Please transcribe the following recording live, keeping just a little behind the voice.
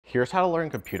Here's how to learn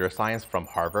computer science from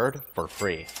Harvard for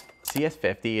free.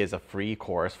 CS50 is a free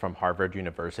course from Harvard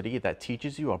University that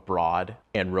teaches you a broad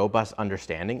and robust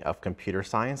understanding of computer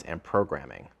science and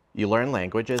programming. You learn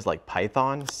languages like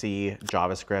Python, C,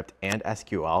 JavaScript, and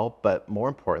SQL, but more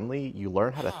importantly, you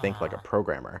learn how to think like a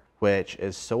programmer, which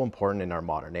is so important in our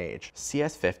modern age.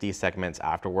 CS50 segments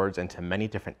afterwards into many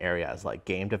different areas like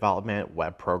game development,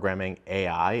 web programming,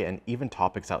 AI, and even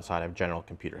topics outside of general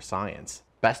computer science.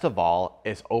 Best of all,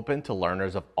 it's open to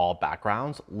learners of all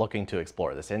backgrounds looking to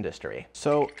explore this industry.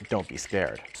 So don't be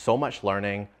scared. So much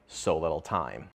learning, so little time.